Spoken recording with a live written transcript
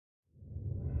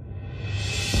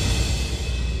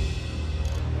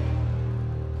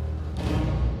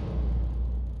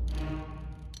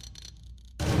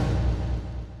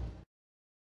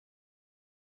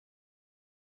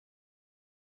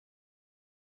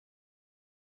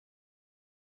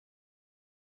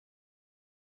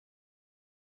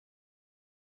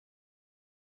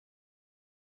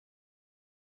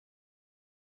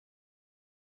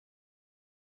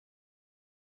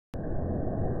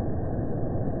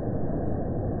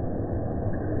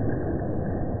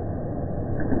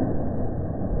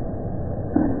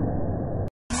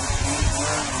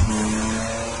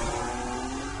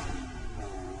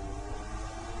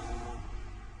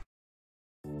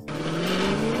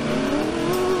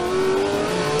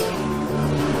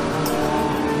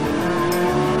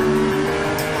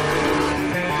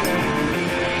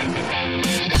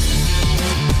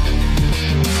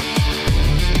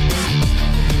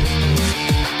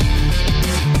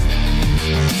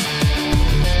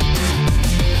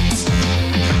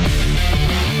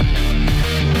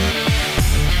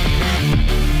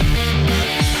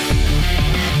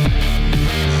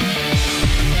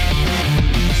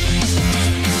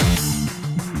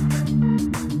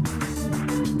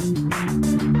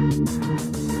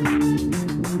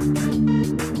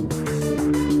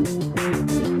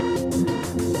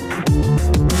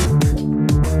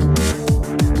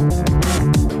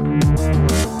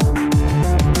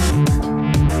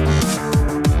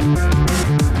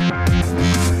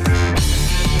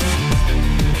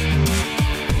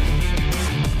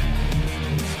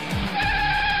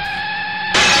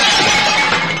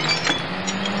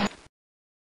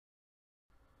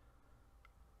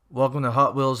Welcome to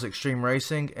Hot Wheels Xtreme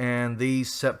Racing and the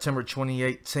September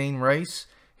 2018 race.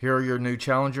 Here are your new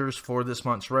challengers for this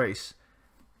month's race.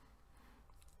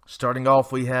 Starting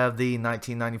off, we have the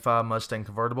 1995 Mustang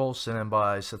convertible sent in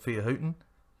by Sophia Hooten.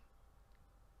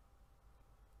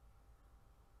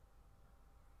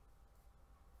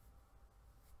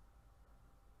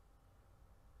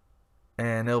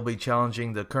 And they'll be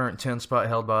challenging the current 10 spot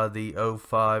held by the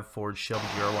 05 Ford Shelby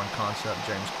GR1 Concept,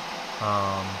 James.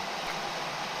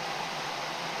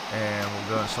 And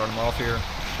we'll go and start them off here.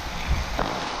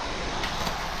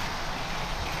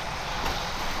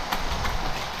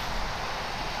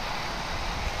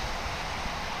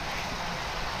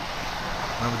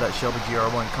 Remember that Shelby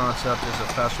GR1 Concept is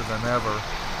faster than ever.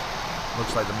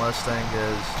 Looks like the Mustang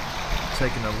is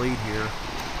taking the lead here.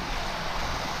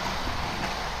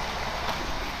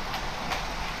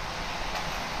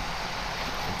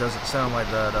 It doesn't sound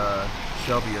like that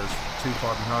Shelby is too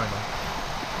far behind them.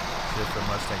 See if the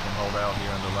Mustang can hold out here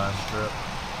in the last strip.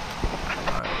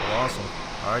 Alright, well, awesome.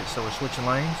 Alright, so we're switching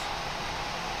lanes.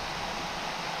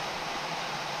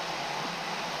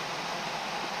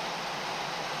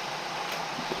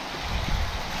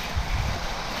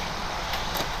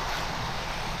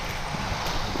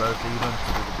 We're both even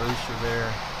through the booster there.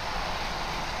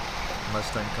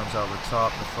 Mustang comes out the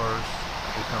top the first.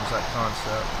 Here comes that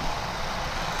Concept.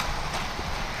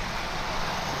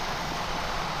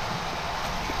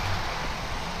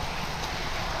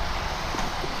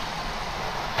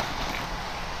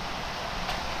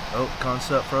 Oh,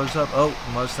 Concept froze up. Oh,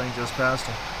 Mustang just passed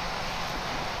him.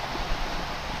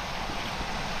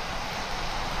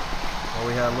 Well,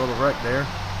 we had a little wreck there.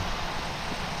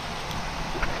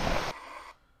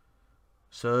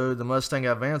 So the Mustang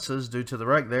advances due to the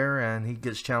wreck there, and he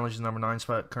gets challenged in number 9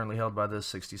 spot, currently held by this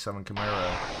 67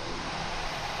 Camaro.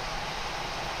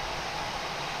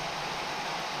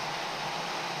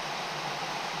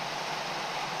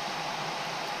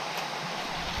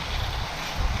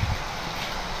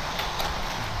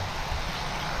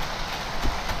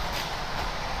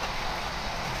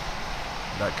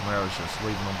 That Camaro is just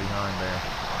leaving them behind there.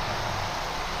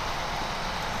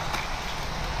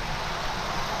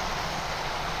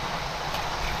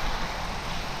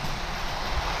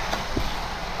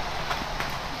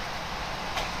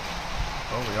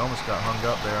 Oh, we almost got hung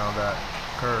up there on that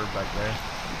curve back there.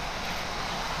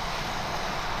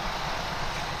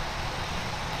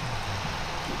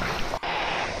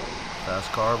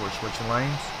 Fast car, we're switching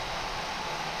lanes.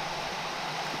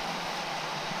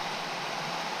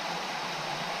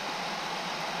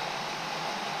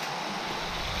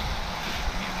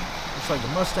 Looks like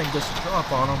the Mustang gets a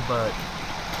drop on him, but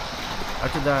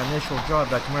after that initial drop,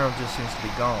 that Camaro just seems to be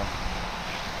gone.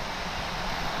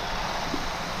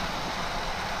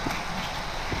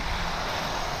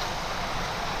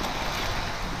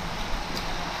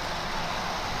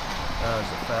 That was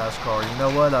a fast car. You know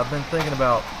what? I've been thinking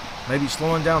about maybe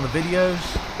slowing down the videos,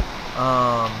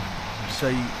 so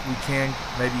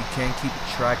maybe you can keep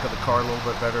track of the car a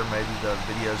little bit better. Maybe the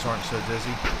videos aren't so busy.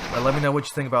 Let me know what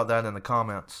you think about that in the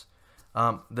comments.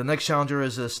 The next challenger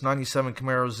is this 97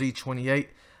 Camaro Z28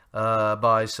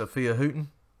 by Sophia Hooten.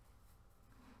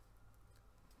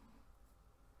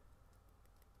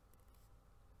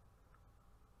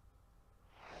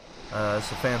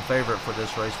 It's a fan favorite for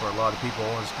this race for a lot of people.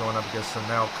 It's going up against the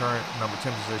now current number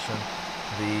 10 position,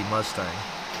 the Mustang.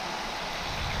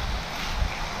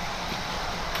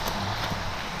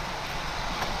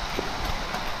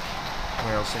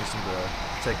 Camaro seems to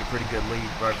take a pretty good lead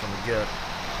right from the get.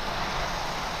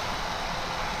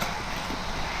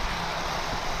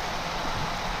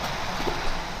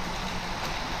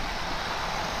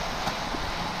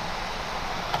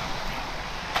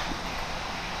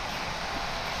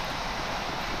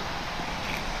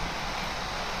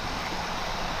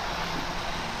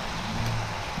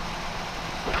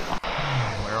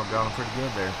 Got him pretty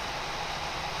good there.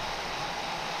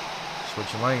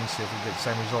 Switching lanes, see if we get the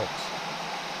same results.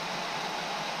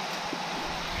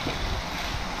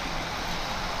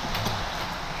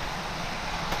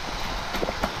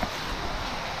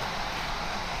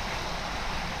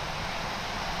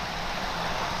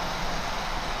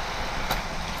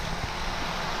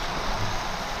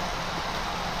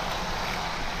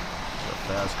 So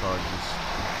fast car just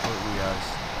completely has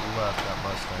left that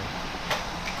Mustang.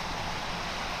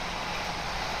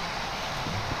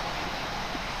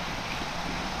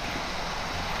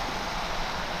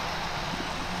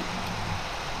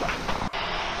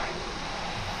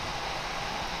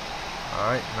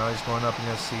 Alright, now he's going up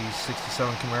against the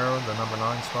 67 Camaro, the number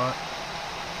 9 spot.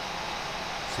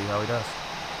 See how he does.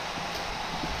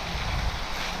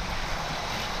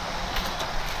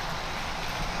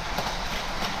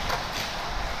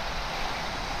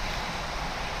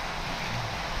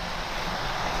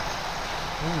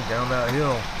 down that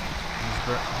hill.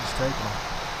 He's taking them.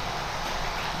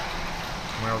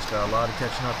 Camaro's got a lot of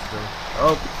catching up to do.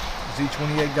 Oh,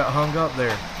 Z28 got hung up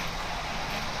there.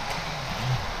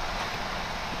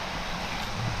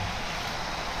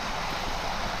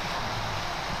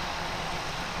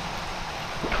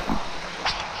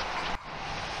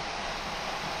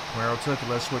 Camaro took it.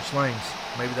 Let's switch lanes.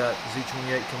 Maybe that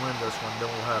Z28 can win this one. Then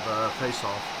we'll have a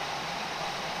face-off.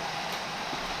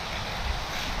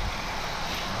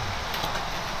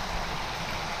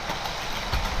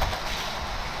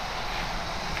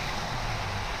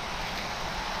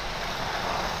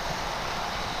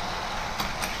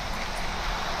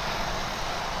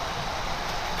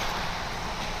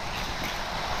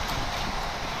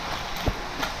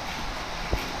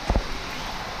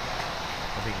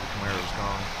 I think the Camaro's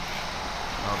gone.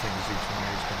 I don't think the Z28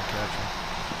 is going to catch him.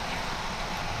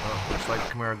 Well, looks like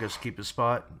the Camaro gets to keep his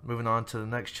spot. Moving on to the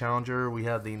next challenger, we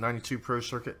have the 92 Pro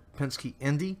Circuit Penske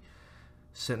Indy,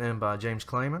 sitting in by James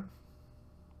Clayman.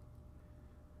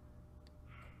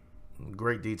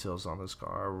 Great details on this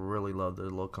car. I really love the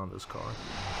look on this car.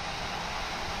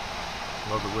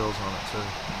 Love the wheels on it too.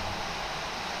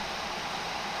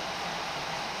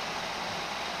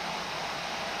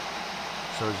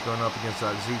 So he's going up against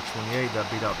that Z28 that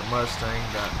beat out the Mustang.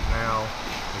 That now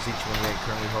the Z28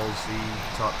 currently holds the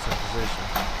top 10 position.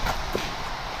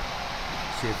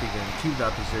 See if he can keep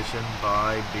that position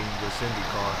by being this Indy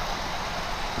car.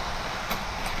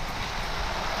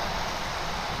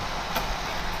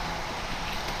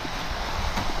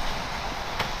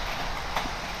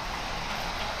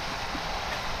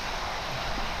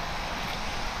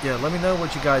 Yeah, let me know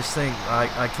what you guys think.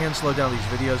 I can slow down these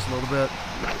videos a little bit.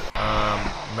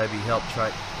 Maybe help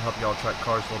y'all track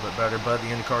cars a little bit better. But the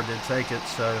IndyCar did take it,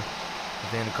 so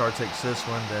if the IndyCar takes this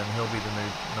one, then he'll be the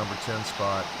new number 10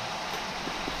 spot.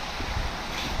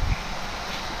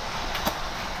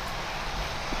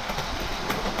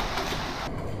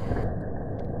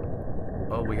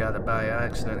 Oh, we got a bad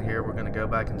accident here. We're going to go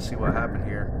back and see what happened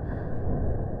here.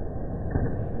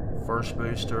 First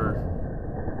booster.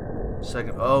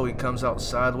 Second, oh, he comes out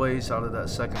sideways out of that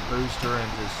second booster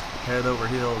and just head over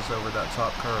heels over that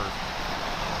top curve.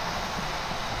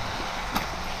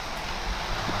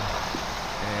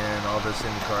 And all this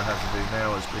IndyCar has to do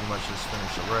now is pretty much just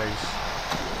finish the race.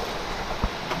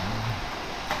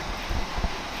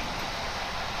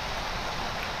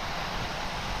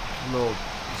 A little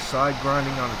side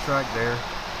grinding on the track there,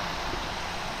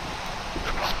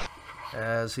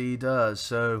 as he does.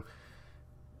 So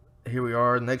here we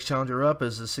are. Next challenger up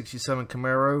is the 67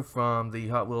 Camaro from the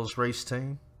Hot Wheels race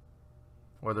team,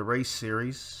 or the race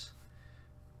series.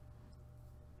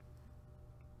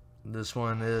 This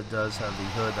one, it does have the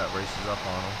hood that races up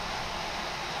on them.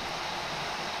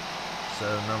 So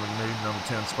number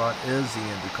 10 spot is the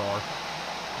Indy car.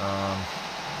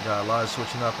 Got a lot of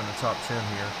switching up in the top 10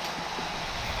 here.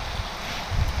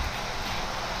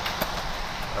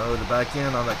 Oh, the back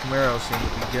end on that Camaro seems to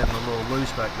be getting a little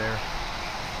loose back there.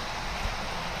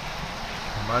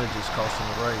 Might have just cost him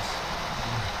the race.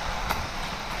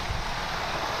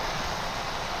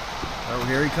 Oh,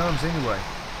 here he comes anyway.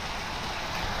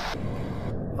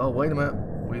 Oh, wait a minute.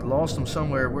 We lost him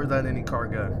somewhere. Where'd that Indy car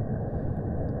go?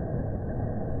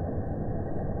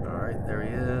 Alright, there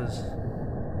he is.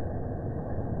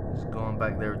 He's going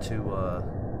back there to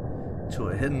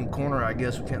a hidden corner. I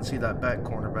guess we can't see that back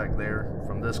corner back there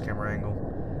from this camera angle.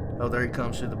 Oh, there he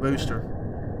comes through the booster.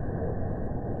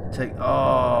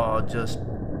 Just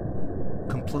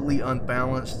completely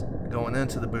unbalanced going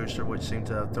into the booster, which seemed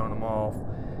to have thrown him off.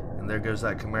 And there goes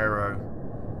that Camaro,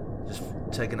 just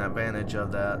taking advantage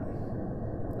of that.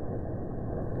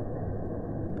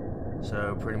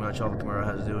 So pretty much all the Camaro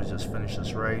has to do is just finish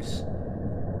this race,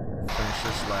 finish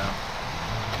this lap.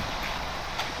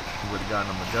 He would have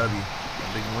gotten him a W, a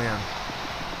big win.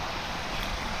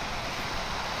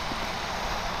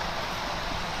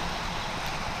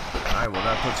 Alright, well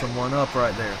that puts him one up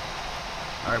right there.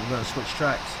 Alright, we're going to switch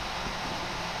tracks.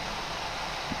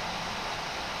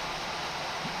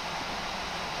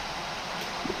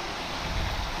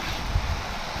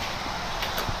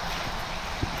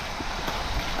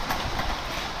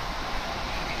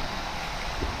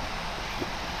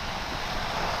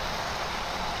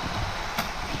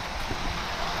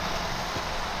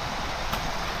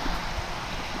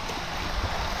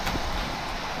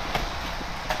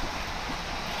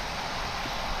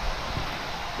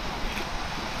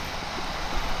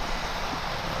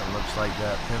 Like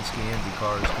that Penske Indy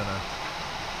car is gonna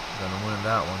win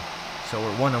that one. So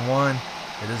we're 1-1.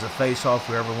 It is a face-off.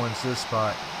 Whoever wins this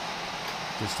spot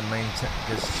gets to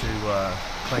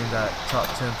claim that top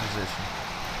 10 position.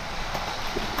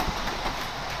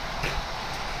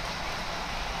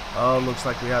 Oh, looks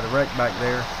like we had a wreck back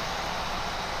there.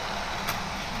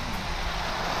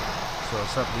 So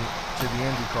it's up to the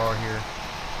Indy car here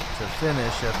to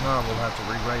finish. If not, we'll have to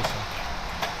re-race him.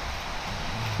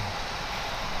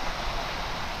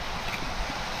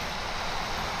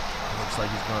 Looks like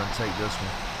he's going to take this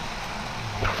one.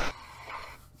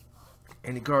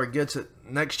 IndyCar gets it.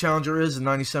 Next challenger is the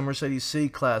 97 Mercedes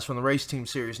C-Class from the Race Team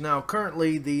Series. Now,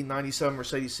 currently, the 97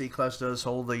 Mercedes C-Class does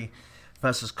hold the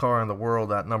fastest car in the world,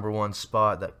 that #1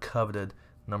 spot, that coveted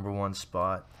 #1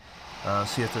 spot.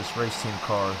 See if this Race Team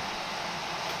car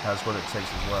has what it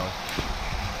takes as well.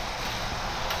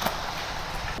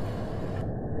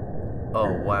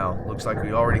 Oh, wow. Looks like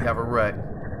we already have a wreck.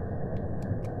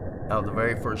 Out the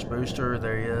very first booster,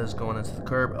 there he is, going into the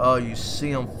curb. Oh, you see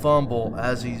him fumble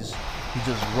as he just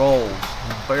rolls.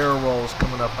 He barrel rolls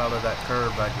coming up out of that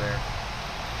curve back there.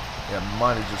 Yeah,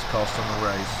 might have just cost him the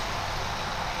race.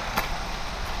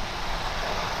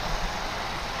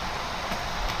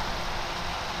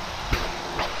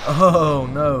 Oh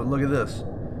no, look at this.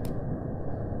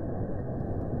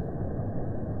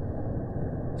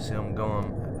 See him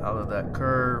going out of that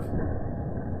curve,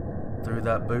 through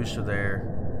that booster there.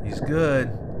 He's good.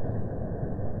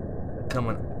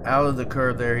 Coming out of the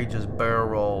curve there, he just barrel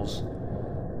rolls.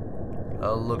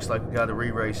 Looks like we got a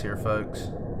re-race here, folks.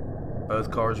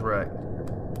 Both cars wrecked.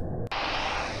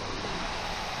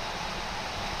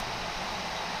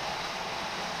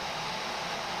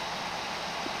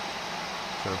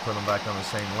 So we'll put them back on the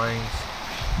same lanes.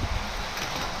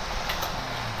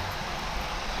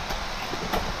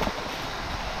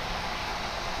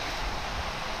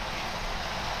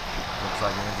 Looks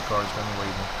like the Indy car is going to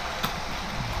lead them.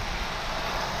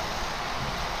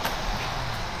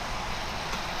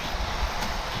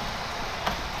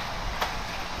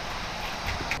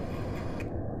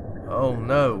 Oh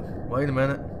no, wait a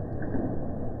minute.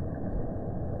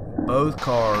 Both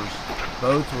cars,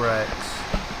 both wrecks.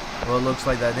 Well, it looks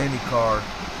like that Indy car,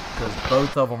 because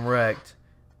both of them wrecked,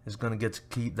 is going to get to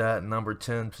keep that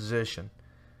 #10 position.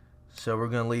 So we're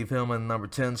going to leave him in the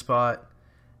 #10 spot.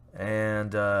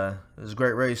 And it was a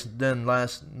great race. Didn't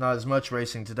last, not as much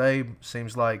racing today.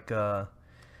 Seems like, I'll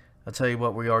tell you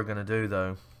what we are going to do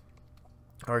though.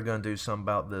 We are going to do something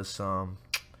about this.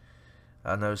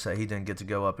 I noticed that he didn't get to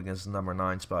go up against the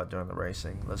 #9 spot during the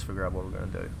racing. Let's figure out what we're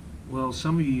going to do. Well,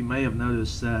 some of you may have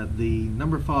noticed that the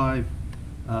 #5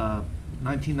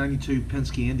 1992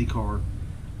 Penske Indy car,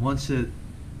 once it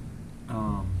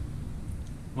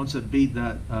beat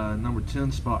that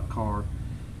 #10 spot car,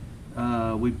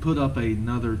 we put up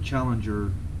another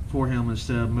challenger for him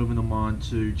instead of moving him on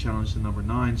to challenge the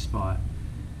 #9 spot.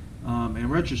 In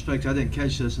retrospect, I didn't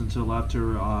catch this until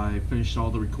after I finished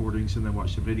all the recordings and then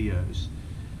watched the videos.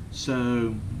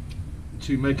 So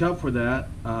to make up for that,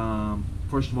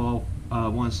 first of all, I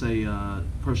want to say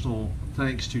personal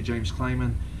thanks to James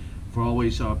Clayman for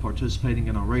always participating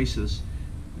in our races.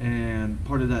 And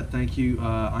part of that thank you,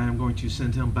 I am going to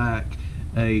send him back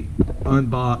a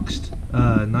unboxed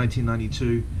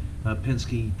 1992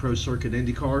 Penske Pro Circuit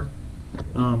Indy car,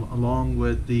 along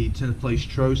with the 10th place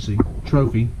trophy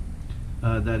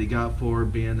that he got for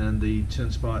being in the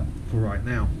 10th spot for right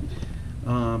now.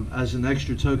 As an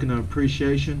extra token of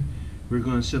appreciation, we're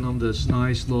going to send him this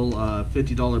nice little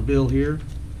 $50 bill here,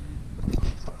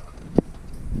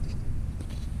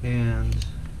 and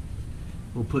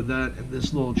we'll put that in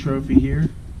this little trophy here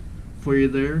for you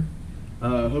there.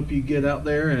 Hope you get out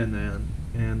there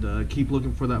and keep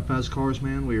looking for that fast cars,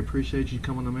 man. We appreciate you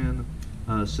coming them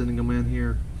in, sending them in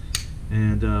here,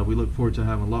 and we look forward to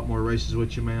having a lot more races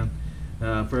with you, man.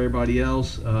 For everybody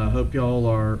else, hope y'all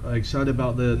are excited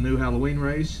about the new Halloween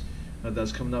race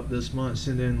that's coming up this month.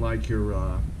 Send in like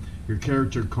your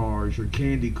character cars, your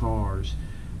candy cars,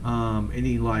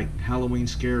 any like Halloween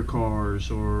scare cars,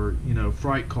 or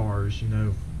fright cars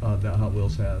that Hot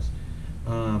Wheels has.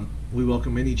 We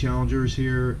welcome any challengers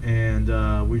here, and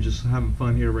we're just having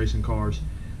fun here racing cars.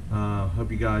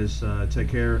 Hope you guys take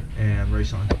care and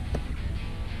race on.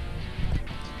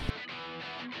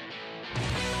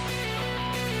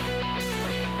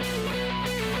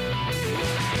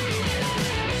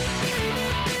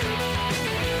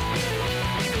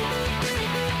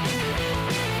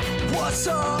 What's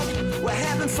up? We're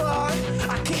having fun.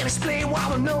 I can't explain why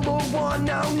we're #1.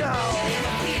 No, no.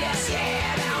 Never beat us,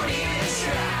 yeah, don't even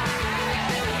try.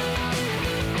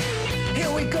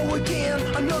 Here we go again,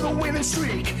 another winning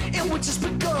streak, and we're just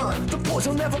begun. The boys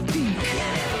will never peak.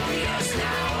 Never beat us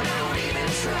now, don't even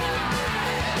try.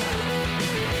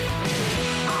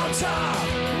 On top,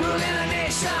 ruling the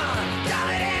nation. Down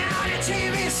and out your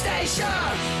TV station.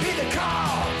 Be the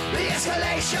call, yes.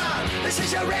 escalation. This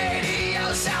is your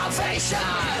radio salvation.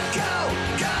 Go